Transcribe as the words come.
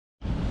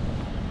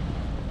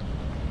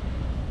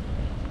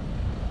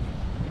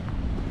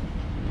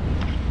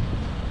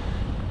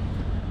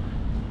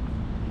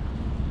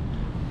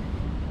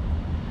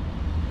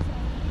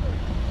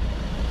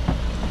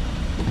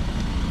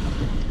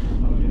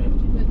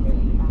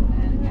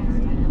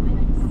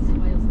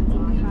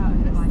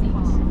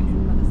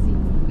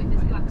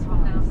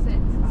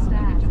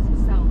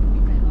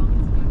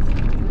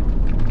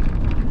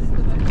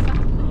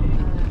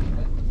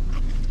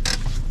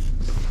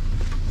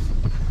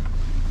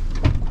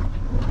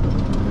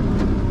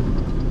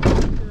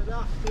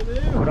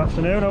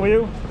afternoon, how are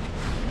you?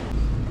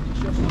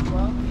 Just as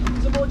well.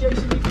 Some more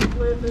JCB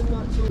people here in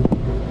that too.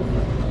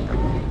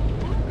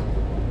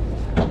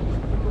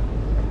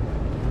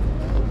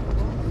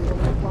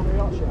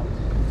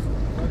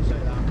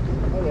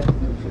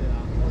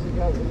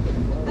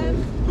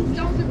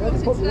 Don's been brought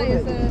in today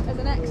as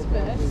an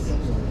expert.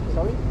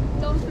 Sorry?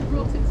 Don's been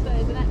brought in today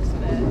as an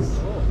expert.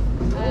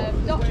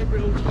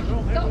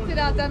 Doc did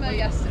our demo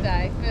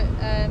yesterday,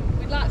 but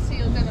we'd like to see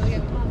your demo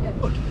again.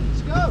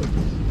 Let's go!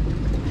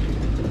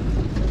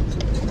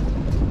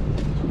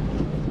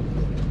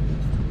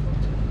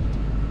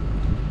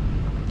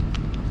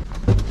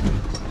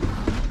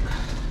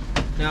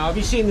 Now, have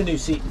you seen the new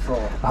seat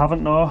before? I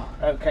haven't, no.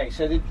 Okay,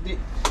 so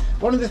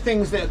one of the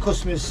things that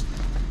customers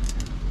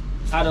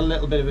had a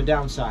little bit of a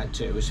downside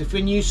to is if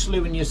when you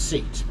slew in your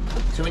seat,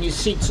 so when your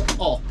seat's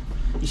up,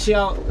 you see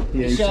how,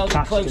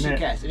 close it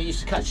gets, and it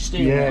used to catch your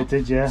steering wheel. Yeah, it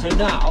did, yeah. So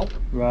now,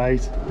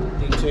 right,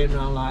 you can turn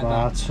around like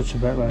that. That's such a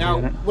bit right.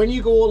 Now, when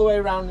you go all the way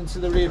around into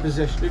the rear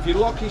position, if you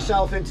lock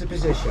yourself into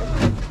position,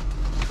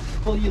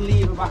 pull your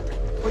lever back,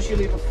 push your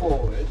lever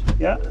forward.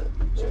 Yeah.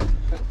 So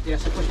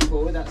push it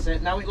forward, that's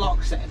it. Now it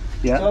locks in.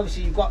 Yeah. So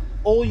obviously you've got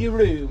all your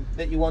room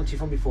that you wanted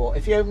from before.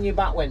 If you open your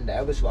back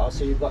window as well,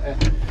 so you've got a...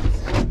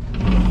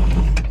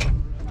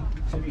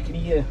 So you can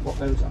hear what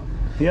goes on.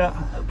 Yeah.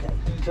 Okay.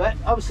 So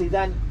obviously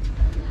then,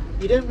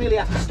 you don't really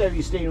have to stow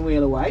your steering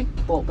wheel away,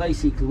 but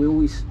basically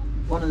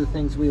one of the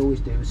things we always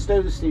do is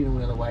stow the steering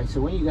wheel away,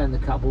 so when you go in the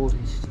cab, what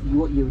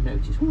you would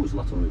notice, oh, there's a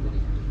lot of room in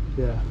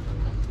here. Yeah.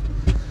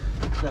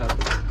 So,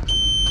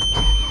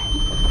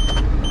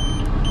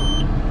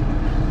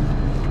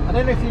 I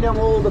don't know if you know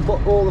all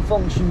the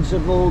functions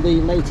of all the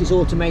latest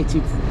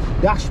automated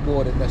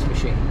dashboard in this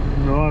machine.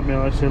 No, I've been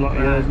actually a lot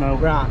of years now.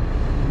 Right.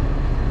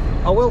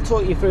 I will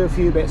talk you through a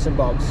few bits and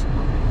bobs.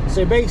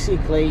 So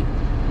basically,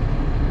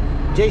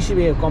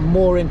 JCB have gone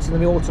more into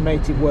the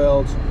automated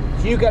world. So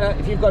if you've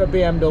got a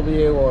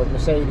BMW or a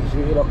Mercedes, if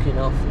you're lucky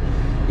enough,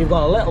 you've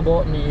got a little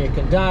button and you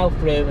can dial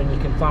through and you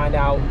can find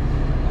out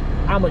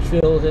how much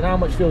fuel is in, how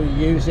much fuel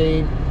you're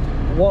using,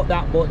 what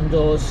that button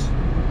does,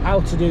 how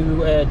to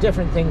do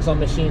different things on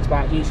machines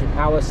by using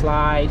power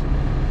slide.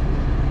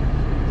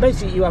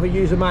 Basically, you have a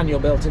user manual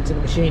built into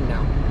the machine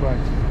now. Right.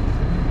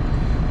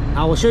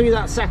 I will show you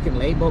that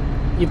secondly, but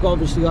you've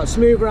obviously got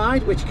smooth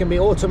ride, which can be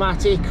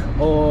automatic,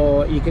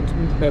 or you can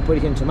put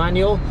it into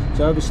manual.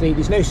 So obviously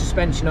there's no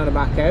suspension on a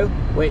backhoe,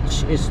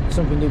 which is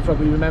something you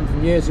probably remember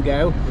from years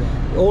ago.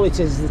 Yeah. All it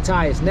is the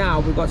tyres.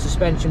 Now we've got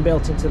suspension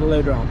built into the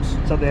loader arms.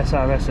 It's got the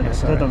SRS in it.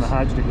 They've done the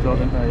hydraulic as well,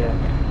 didn't they? Yeah.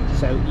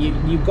 So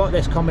you've got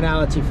this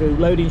commonality through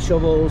loading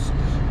shovels,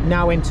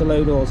 now into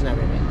load doors and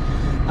everything.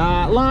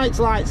 Lights,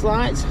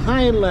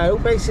 high and low.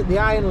 Basically,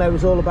 high and low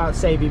is all about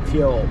saving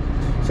fuel.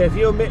 So if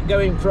you're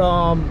going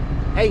from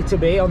A to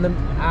B on the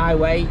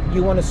highway,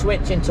 you want to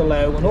switch into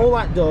low, and all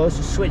that does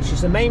is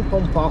switches the main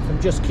pump off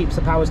and just keeps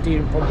the power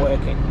steering pump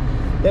working.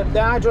 The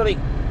hydraulic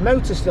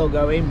motor's still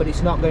going, but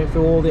it's not going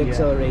through all the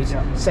auxiliaries,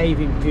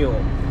 saving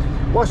fuel.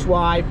 Watch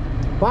why.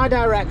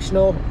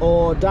 Bi-directional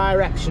or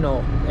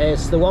directional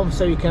is the one,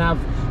 so you can have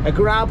a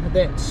grab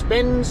that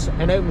spins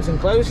and opens and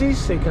closes,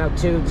 so you can have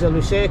two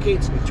auxiliary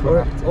circuits,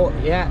 or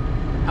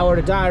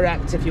a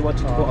direct if you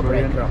wanted to put a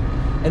breaker on.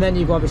 And then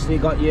you've obviously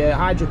got your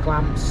hydro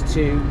clamps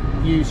to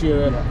use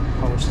your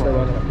power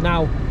slide.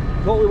 Now,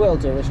 what we will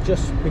do is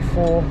just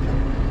before,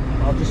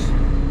 I'll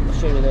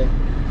show you the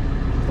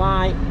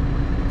fly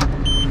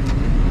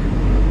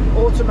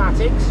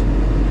automatics.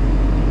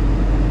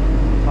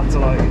 That's a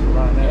lot easier,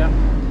 right there. Yeah.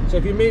 So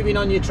if you're moving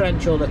on your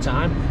trench all the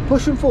time,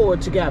 push them forward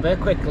together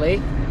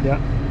quickly. Yeah.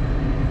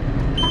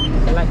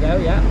 And let go,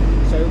 yeah.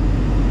 So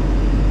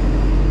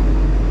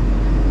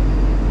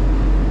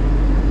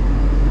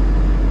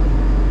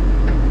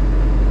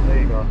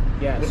there you go.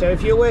 yeah, so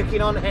if you're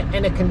working on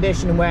in a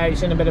condition where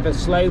it's in a bit of a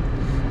slope,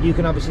 you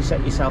can obviously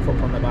set yourself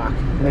up on the back.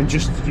 And then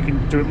you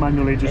can do it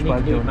manually just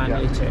by doing it.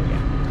 Manually too,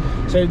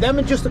 yeah. So them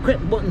are just the quick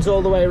buttons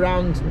all the way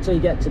around until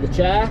you get to the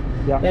chair.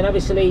 Yeah. Then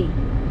obviously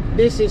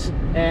this is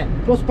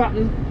plus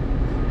pattern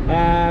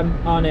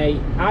on a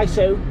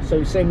ISO,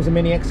 so same as a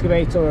mini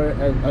excavator or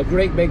a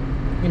great big,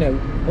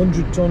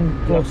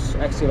 100-ton plus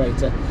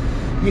excavator.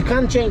 You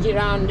can change it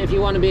around if you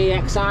want to be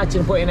exciting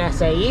and put in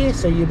SAE,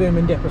 so your boom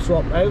and dipper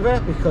swap over,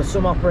 because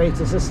some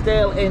operators are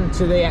still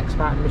into the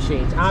X-pattern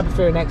machines. I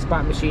prefer an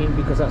X-pattern machine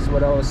because that's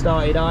what I was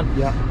started on.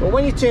 Yeah. But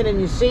when you turn in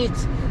your seat,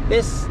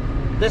 this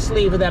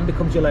lever then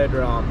becomes your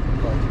loader arm.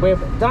 Right. We're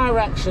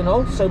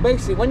directional, so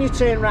basically when you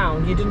turn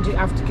around, you didn't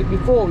have to keep,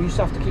 before you used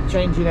to have to keep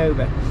changing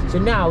over. So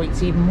now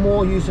it's even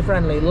more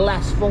user-friendly,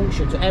 less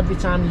function, so every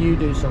time you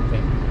do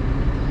something.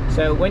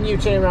 So when you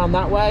turn around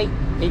that way,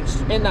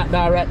 it's in that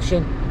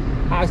direction,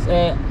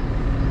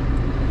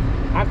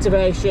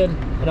 activation,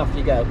 and off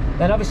you go.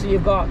 Then obviously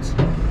you've got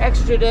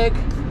extra dig,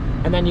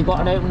 and then you've got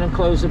an open and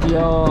close of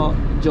your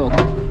jug.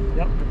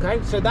 Yep.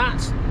 Okay, so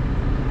that's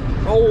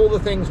all the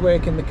things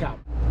work in the cab.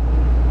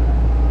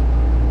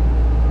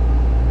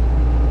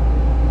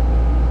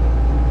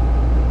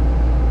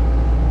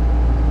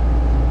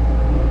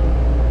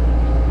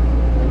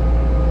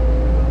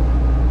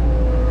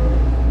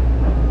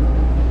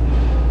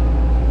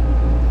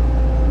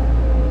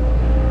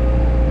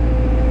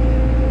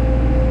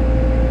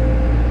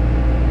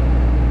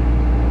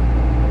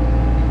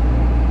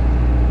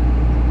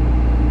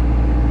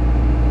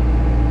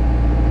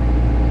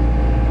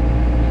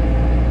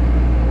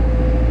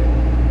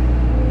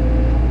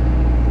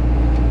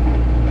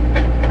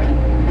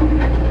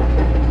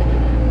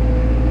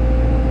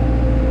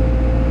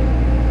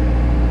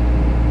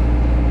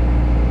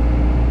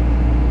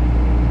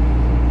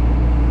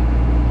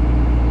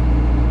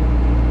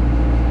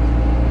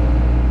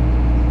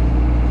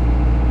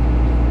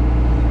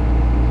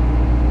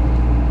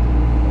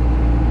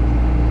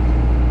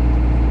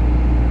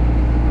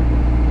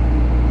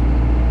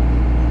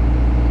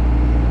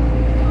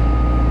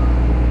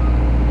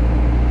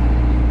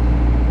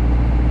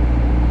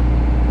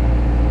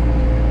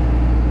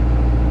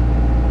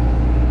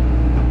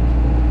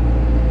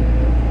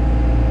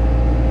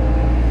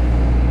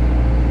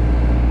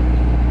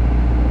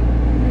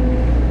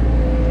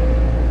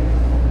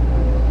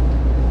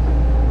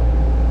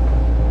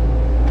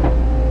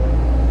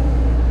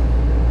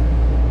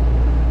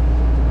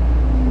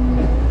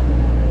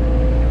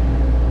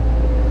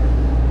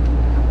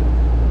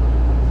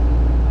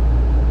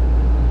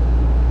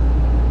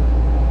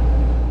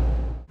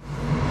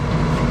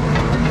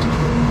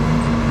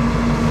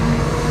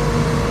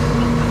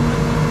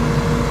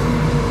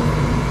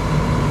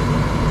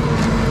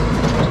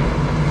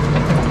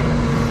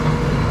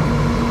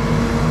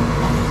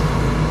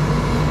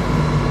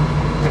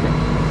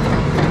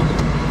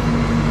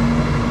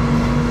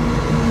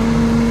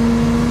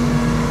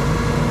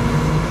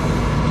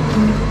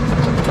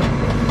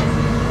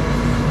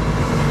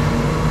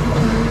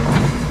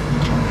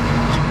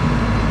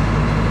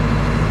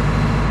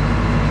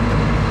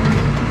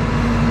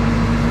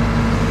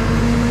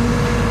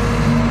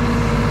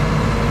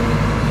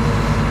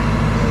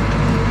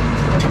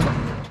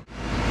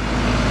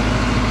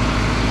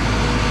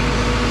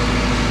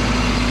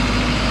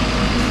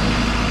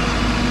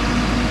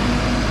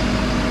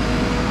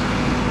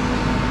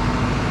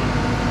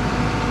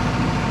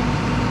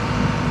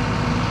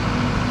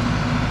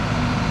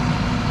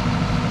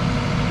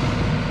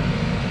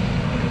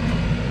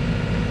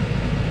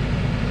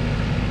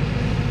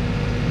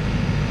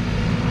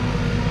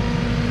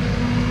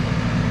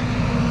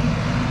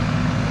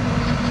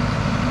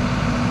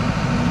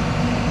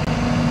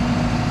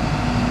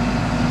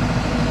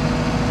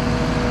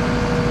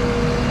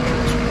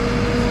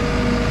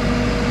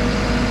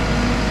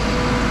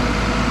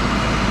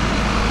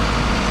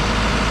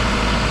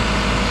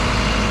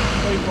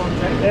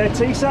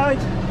 T-side.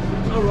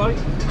 All right.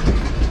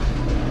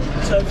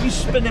 So if you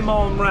spin him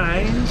on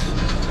round,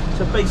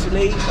 so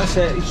basically that's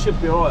it. It should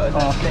be all right.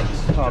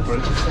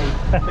 Brilliant.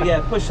 But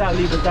yeah, push that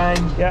lever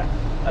down. Yeah.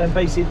 And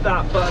basically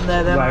that button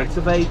there then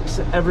activates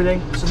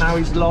everything. So now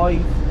he's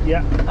live.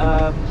 Yeah.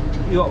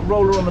 You got a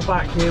roller on the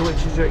back here, which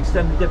is your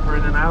extended dipper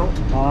in and out.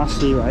 Oh, I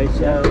see, right.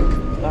 So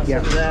that's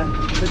over there.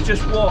 But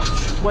just watch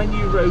when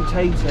you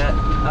rotate it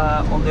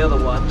on the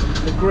other one,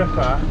 the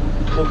gripper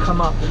will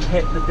come up and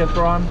hit the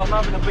dipper arm. I'm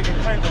having a bigger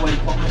counterweight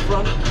on the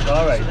front.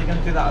 All right. So they're going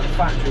to do that at the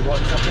factory while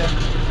it's up here.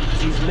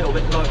 So he's a little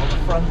bit light on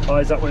the front. Oh,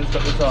 is that when it's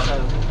got the top? So,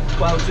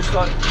 well, just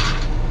like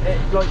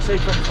say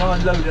for instance,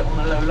 I load it on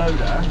a low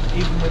loader,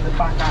 even with the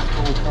back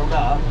axle curled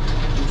up,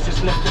 it's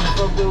just lifting the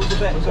front wheels a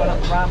bit and going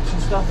up the ramps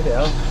and stuff.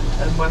 Yeah.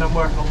 And when I'm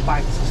working on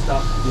banks and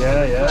stuff, they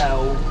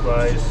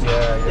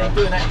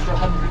do an extra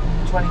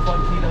 125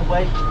 kilo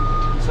weight.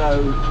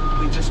 So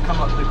we just come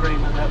up with the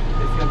agreement that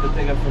if you have the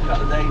digger for a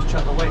couple of days,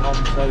 chuck the weight on.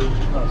 So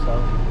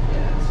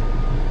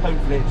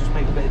hopefully it just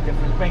makes a bit of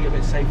difference, make it a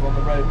bit safer on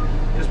the road.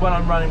 Because when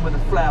I'm running with a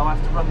flail, I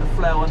have to run the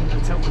flail under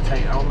the tilt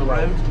rotator on the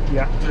road.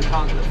 Yeah. So I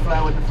can't get the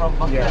flail in the front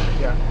bucket.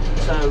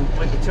 So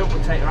with the tilt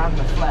rotator and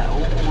the flail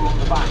all on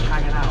the back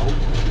hanging out,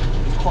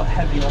 it's quite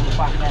heavy on the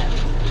back end.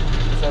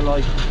 So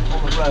like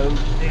on the road,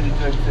 nearly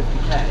doing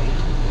 50k,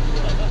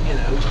 you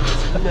know,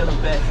 it's a little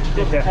bit,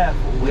 be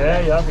careful with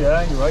it. You're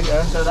right,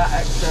 So that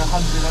extra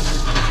 100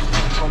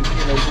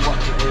 kilos or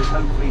whatever it is,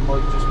 hopefully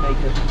might just make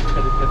a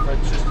bit of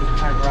difference, just to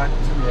counteract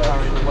and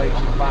carrying the weight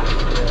on the back.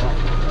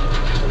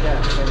 So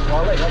yeah, so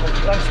I'll let you have a...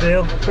 Thanks,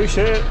 Neil.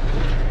 Appreciate it.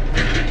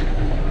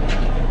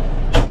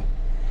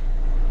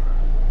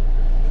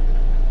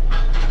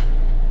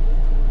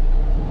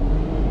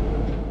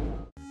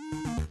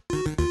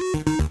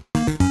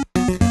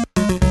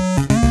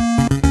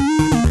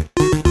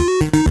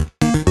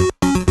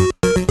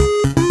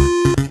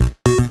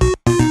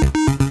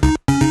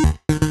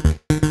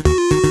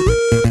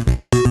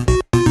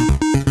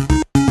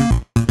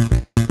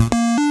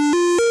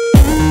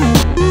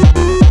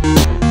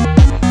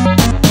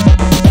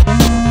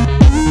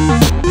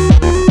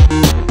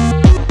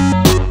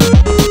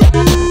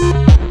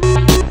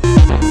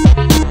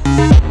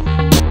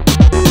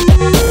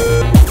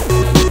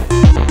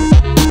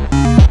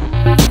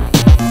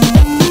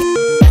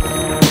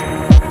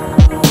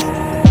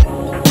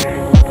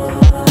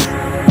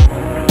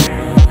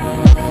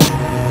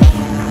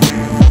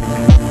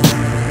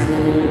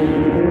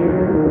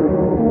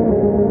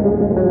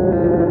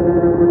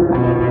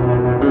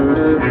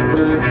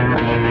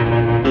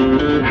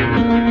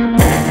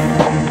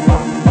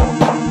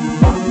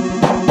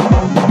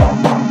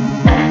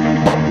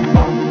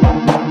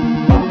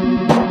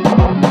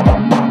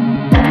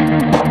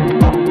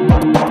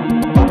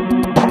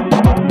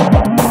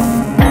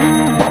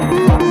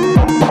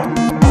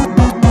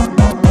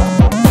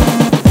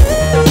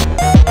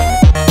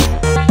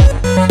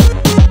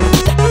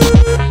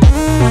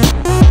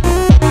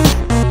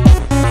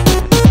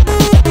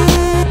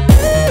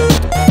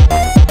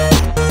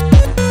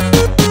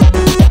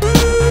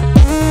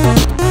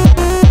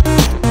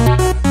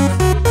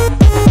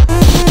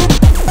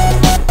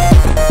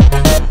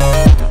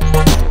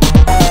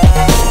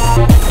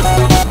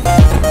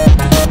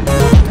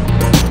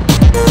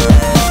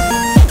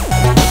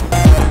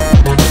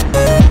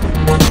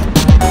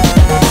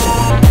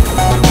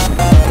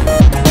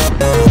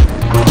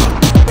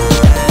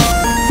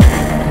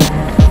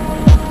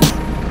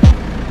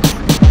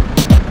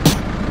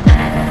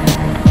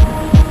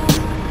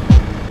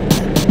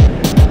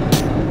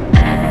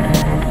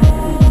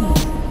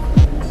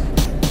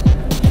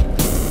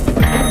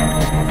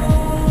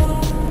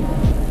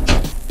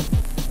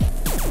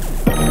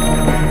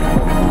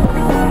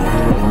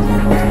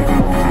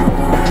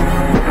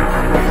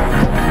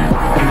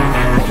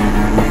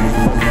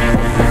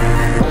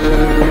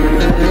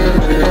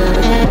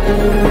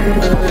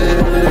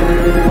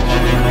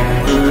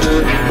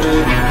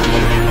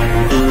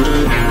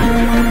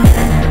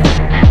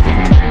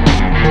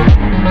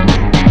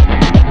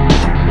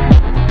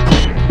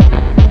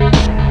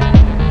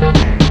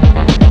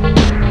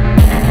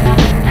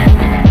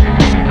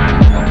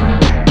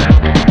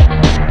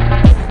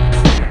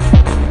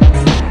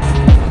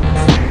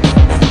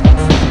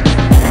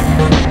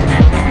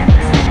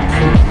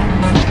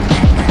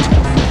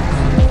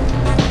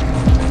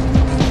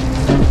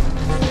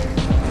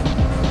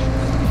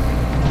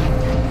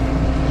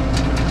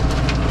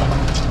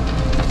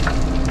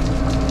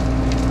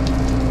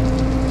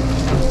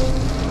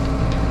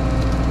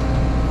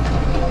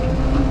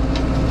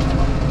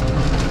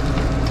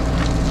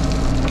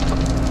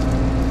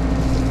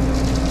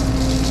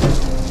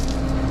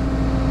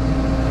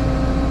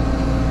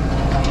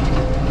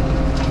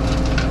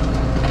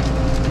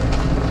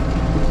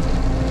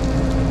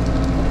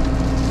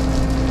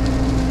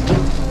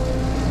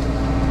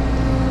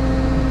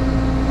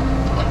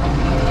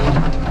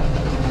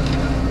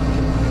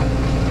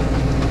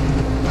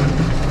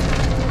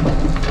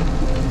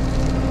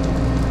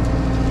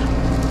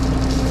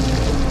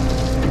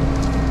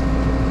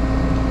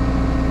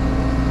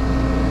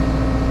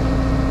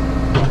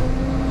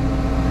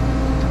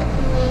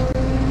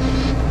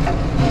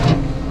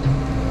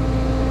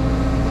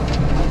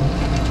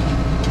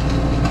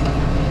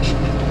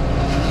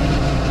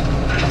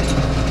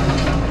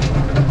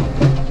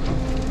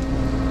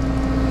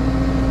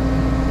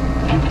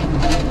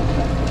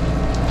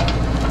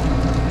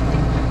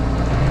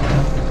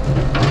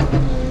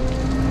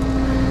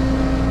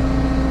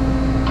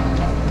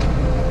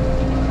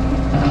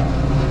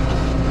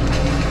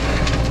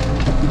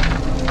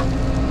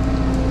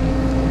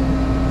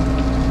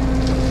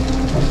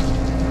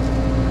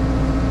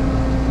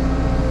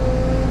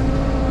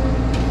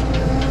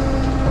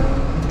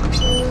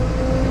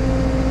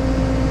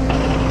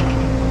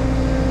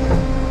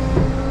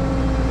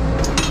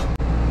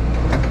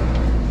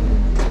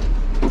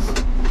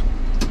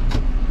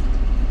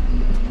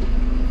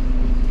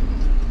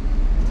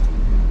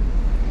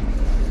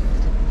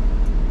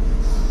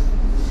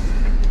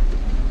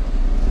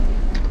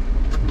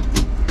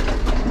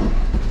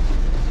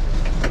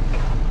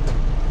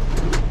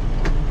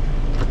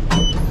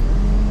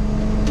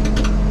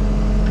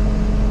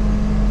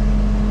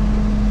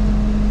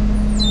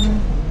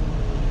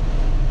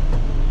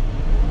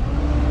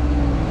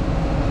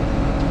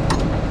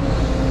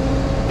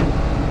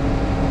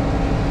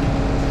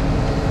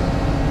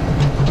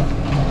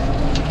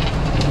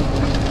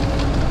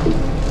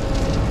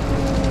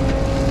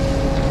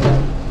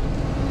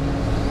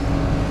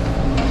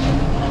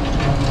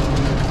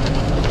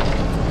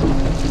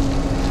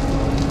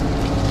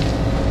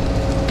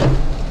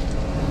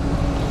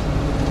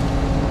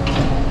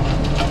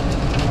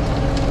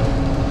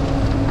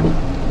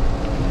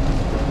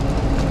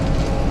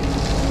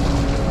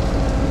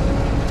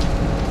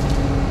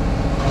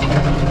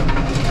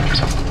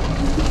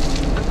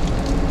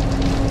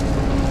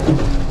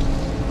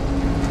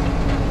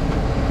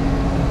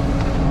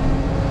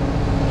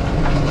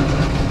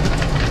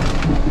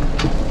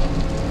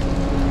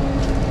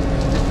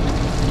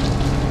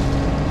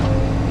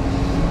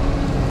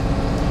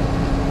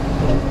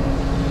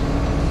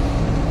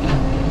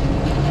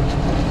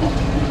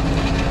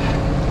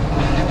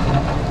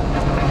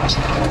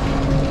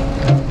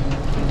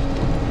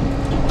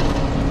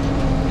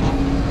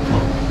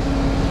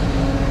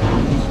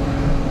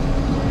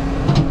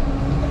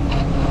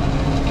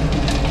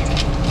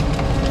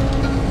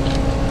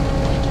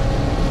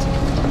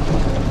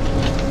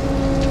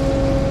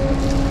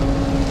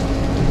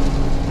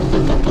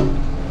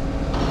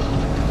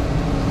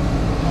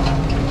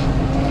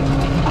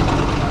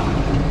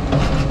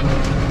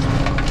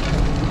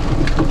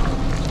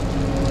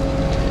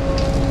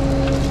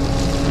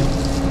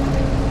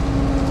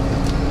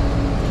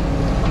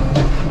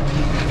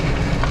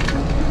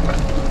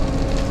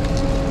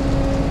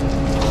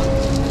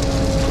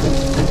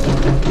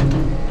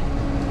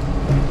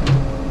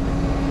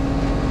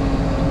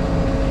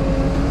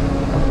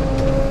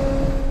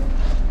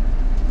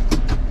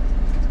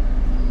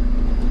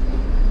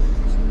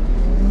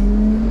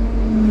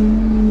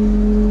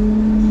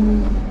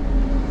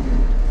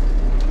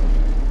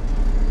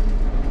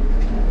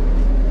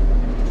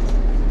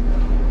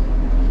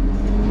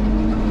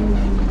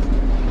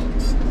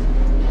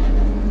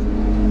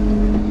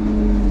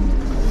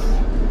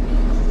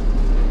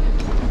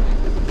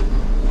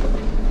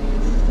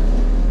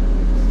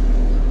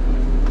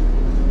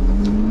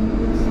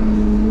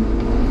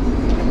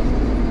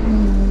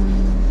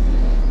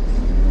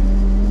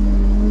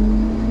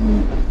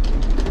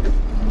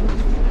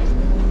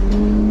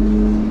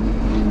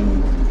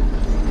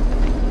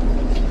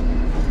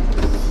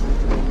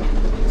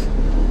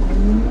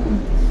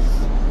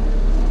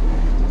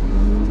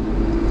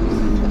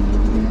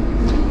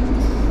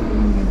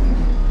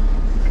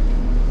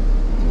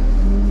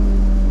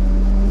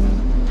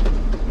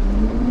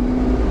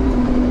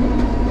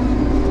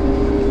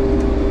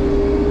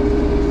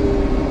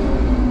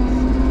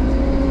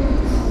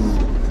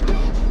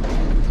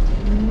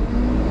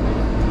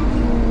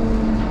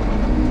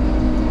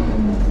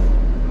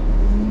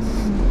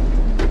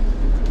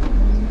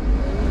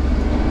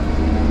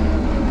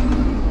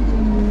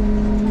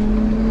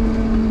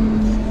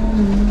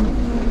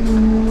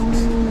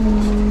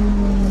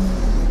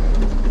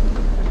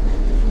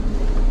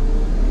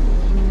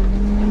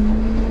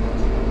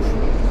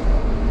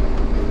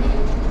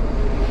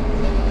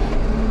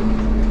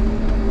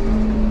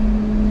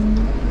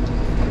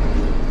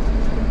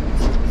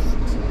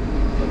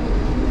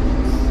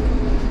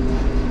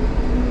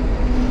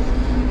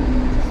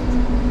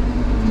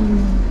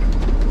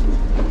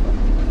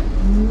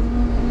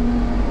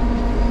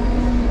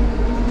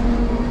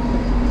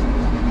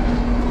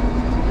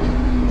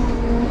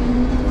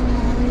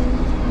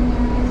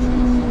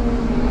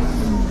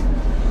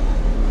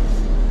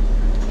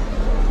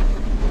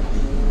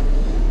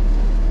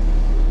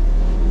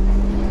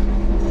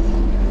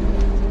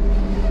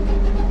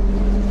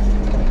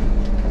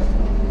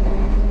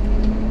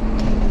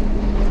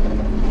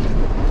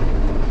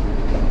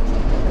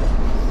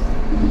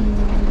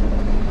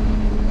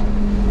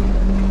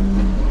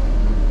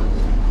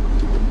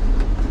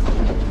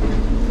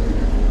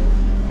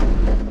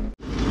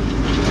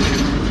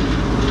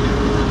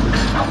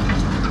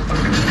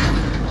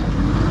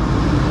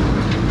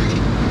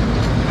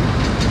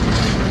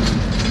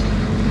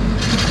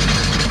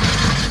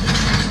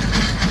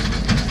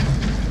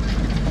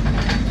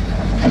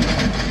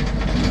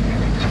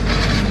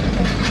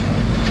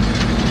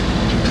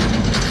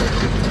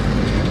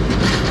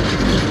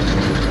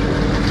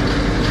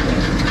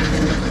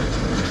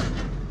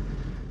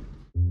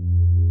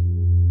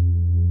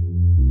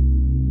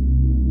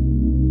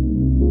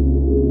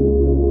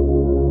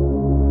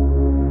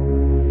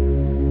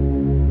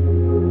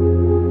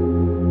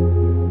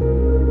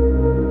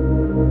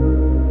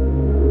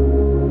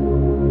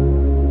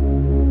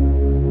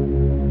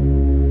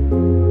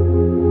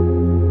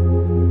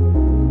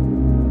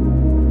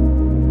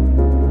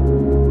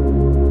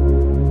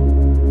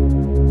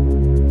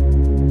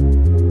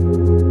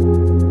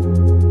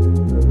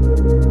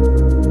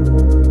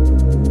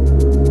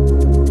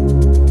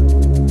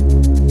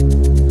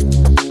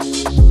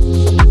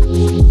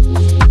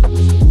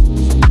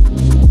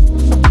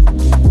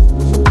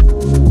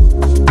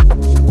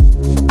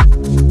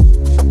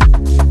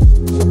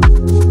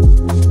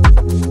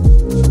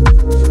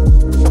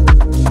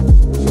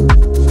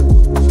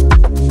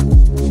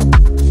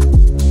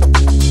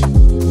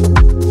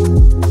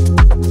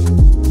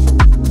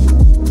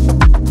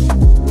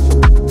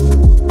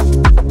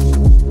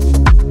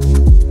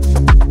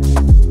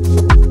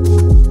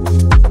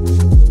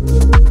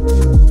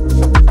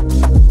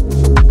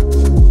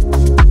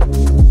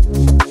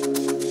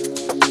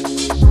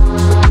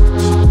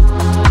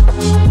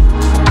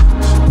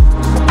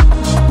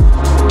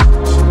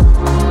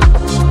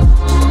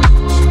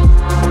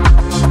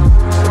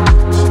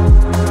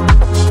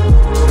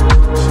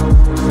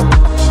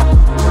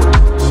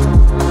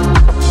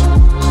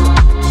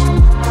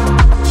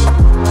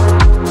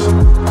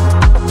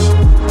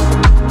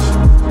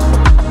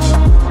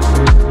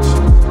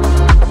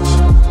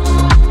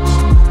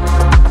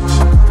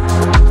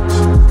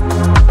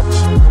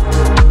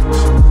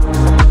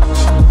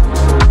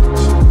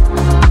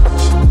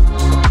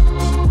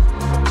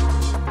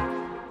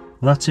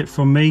 Well, that's it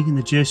from me in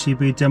the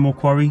JCB demo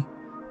quarry.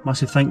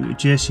 Massive thank you to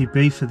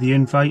JCB for the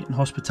invite and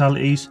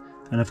hospitalities,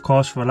 and of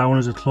course for allowing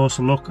us a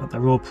closer look at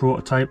their old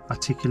prototype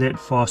articulated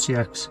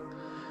 4CX,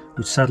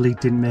 which sadly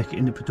didn't make it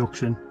into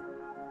production.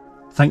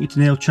 Thank you to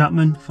Neil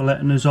Chapman for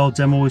letting us all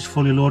demo his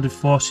fully loaded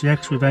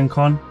 4CX with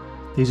Engcon.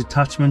 These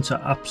attachments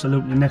are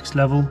absolutely next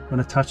level when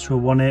attached to a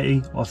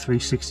 180 or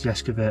 360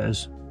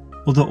 excavators.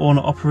 Other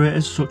owner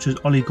operators such as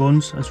Ollie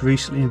Guns has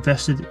recently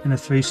invested in a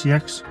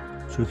 3CX,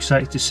 so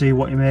excited to see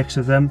what he makes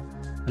of them,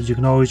 as you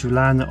can always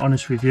rely on the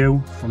honest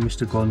review from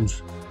Mr.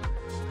 Guns.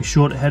 Be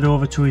sure to head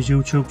over to his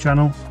YouTube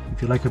channel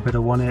if you like a bit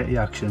of 180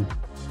 action.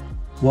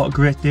 What a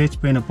great day it's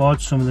been aboard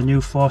some of the new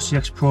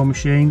 4CX Pro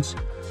machines,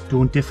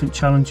 doing different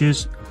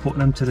challenges and putting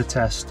them to the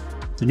test.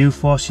 The new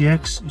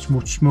 4CX is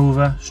much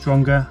smoother,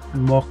 stronger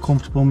and more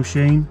comfortable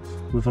machine,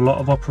 with a lot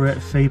of operator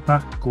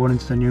feedback going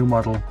into the new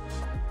model.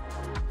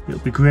 It'll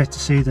be great to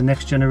see the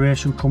next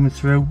generation coming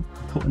through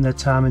and putting their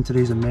time into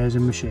these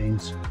amazing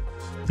machines.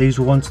 These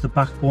were once the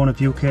backbone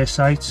of UK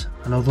sites,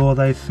 and although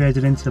they've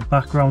faded into the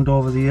background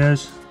over the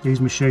years, these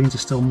machines are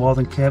still more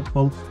than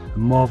capable and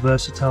more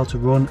versatile to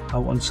run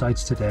out on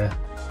sites today.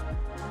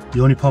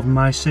 The only problem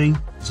I see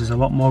is there's a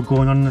lot more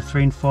going on in the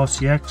 3 and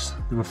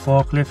 4CX. There are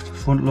forklift,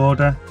 front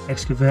loader,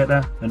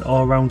 excavator and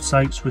all-round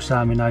site Swiss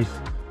Army knife,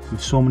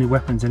 with so many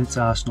weapons in its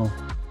arsenal.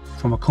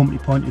 From a company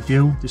point of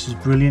view, this is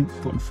brilliant,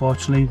 but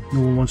unfortunately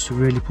no one wants to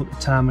really put the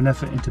time and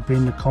effort into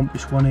being an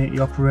accomplished 180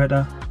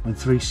 operator when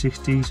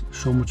 360s are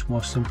so much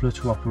more simpler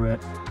to operate.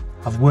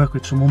 I've worked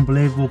with some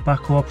unbelievable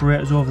backhoe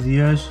operators over the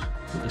years,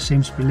 but there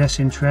seems to be less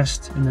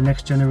interest in the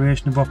next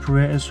generation of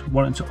operators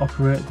wanting to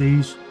operate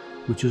these,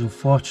 which is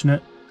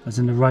unfortunate, as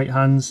in the right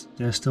hands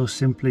they are still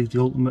simply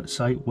the ultimate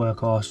site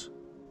workhorse.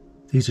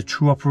 These are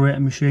true operator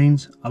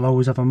machines. I'll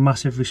always have a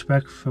massive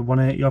respect for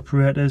 180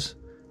 operators,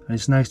 and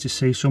it's nice to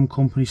see some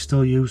companies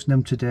still using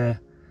them today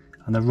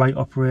and the right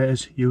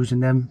operators using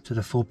them to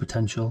their full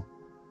potential.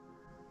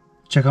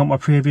 Check out my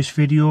previous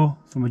video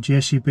from a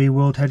JCB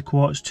World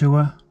Headquarters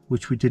tour,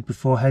 which we did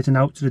before heading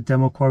out to the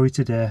demo quarry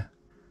today.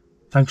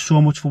 Thanks so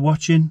much for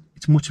watching,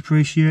 it's much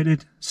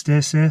appreciated,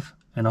 stay safe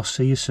and I'll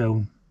see you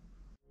soon.